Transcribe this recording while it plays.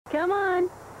Come on.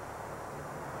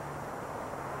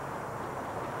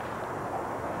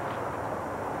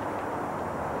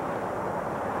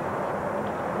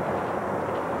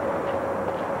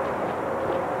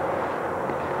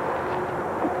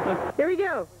 Here we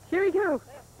go. Here we go.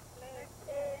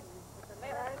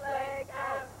 Left leg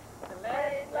out, the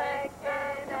left leg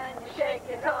in, and you shake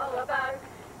it all about.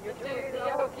 You do the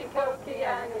hokey cokey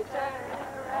and you turn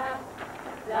around.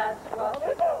 That's what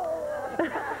it's all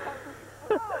about.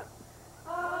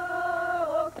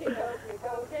 Oh, hokey cokey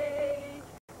cokey.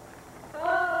 Oh,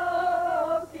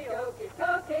 hokey cokey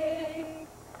cokey.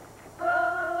 Oh,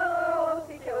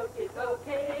 hokey cokey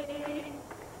cokey.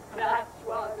 That's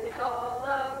what it's all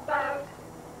about.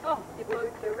 Oh, you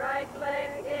put the right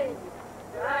leg in,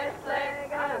 right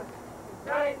leg out,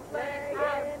 right leg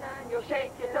in, and you'll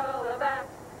shake it all about.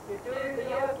 You do the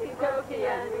hokey cokey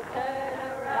and you turn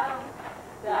around.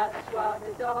 That's what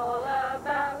it's all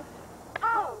about.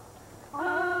 Oh,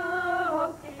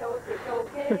 oh, hokey cokey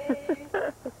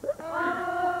cokey.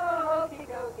 Oh, hokey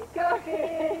cokey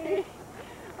cokey.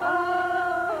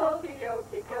 Oh, hokey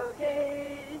cokey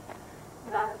cokey.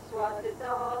 That's what it's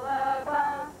all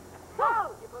about.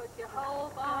 Oh, you put your whole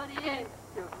body in,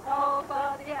 your whole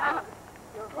body out,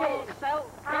 your whole self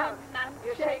in, and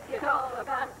you shake it all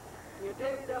about. You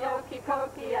do the hokey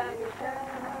cokey and you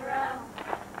turn around.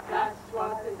 That's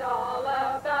what it's all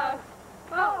about.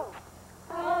 Oh,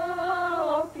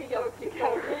 oh, hokey cokey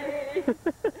cokey.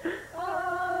 Oh,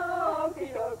 hokey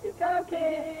cokey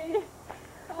cokey.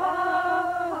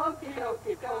 Oh, hokey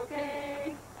cokey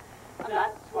cokey.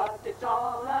 That's what it's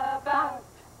all about.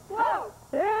 Whoa!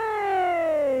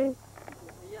 Yay!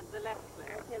 The left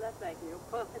leg. Okay, left leg. You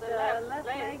put the left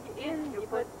leg in, you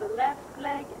put the left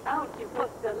leg out, you put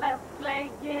the left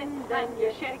leg in, then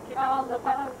you shake it all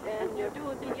about, and you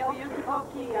do the yo-yo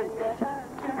pokey and you turn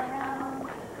around.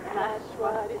 That's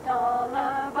what it's all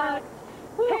about.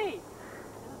 Hey!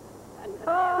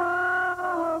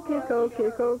 Oh, hokey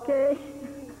cokey.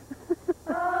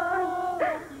 Oh,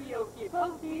 hokey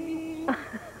pokey.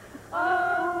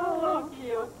 Oh,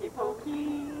 hokey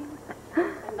pokey.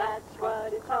 And that's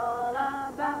what it's all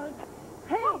about.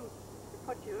 Hey! You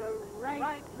put your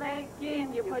right leg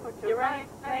in, you put your right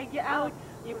leg out,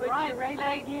 you put your right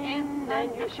leg in,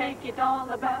 then you shake it all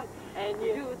about, and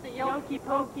you do the hokey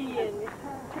pokey and you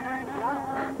turn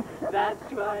around.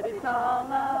 That's what it's all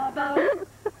about.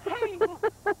 Hey!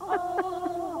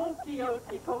 Oh,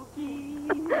 hokey pokey.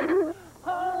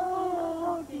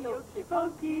 Oh, hokey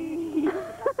pokey.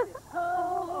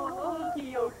 Oh,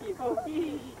 hokey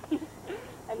pokey.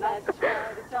 And that's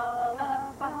what it's all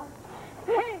about.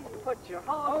 Hey, you put your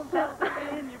whole self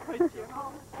in, you put your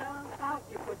whole self out,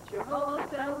 you put your whole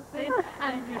self in,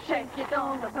 and you shake it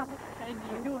all about, and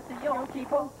you do the hokey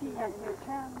pokey, and you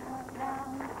turn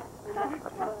around. And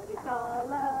that's what it's all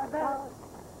about.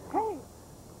 Hey,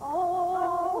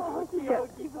 oh,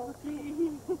 hokey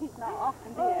pokey. Now up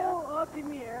in the air. Oh, up in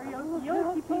the air,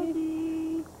 hokey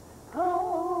pokey.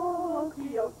 Oh,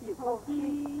 hokey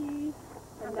pokey.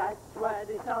 And that's what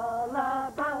it's all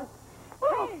about.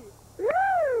 Hey!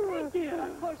 Thank you.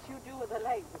 Of course you do the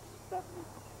legs.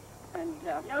 And,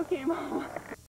 okay, Mama.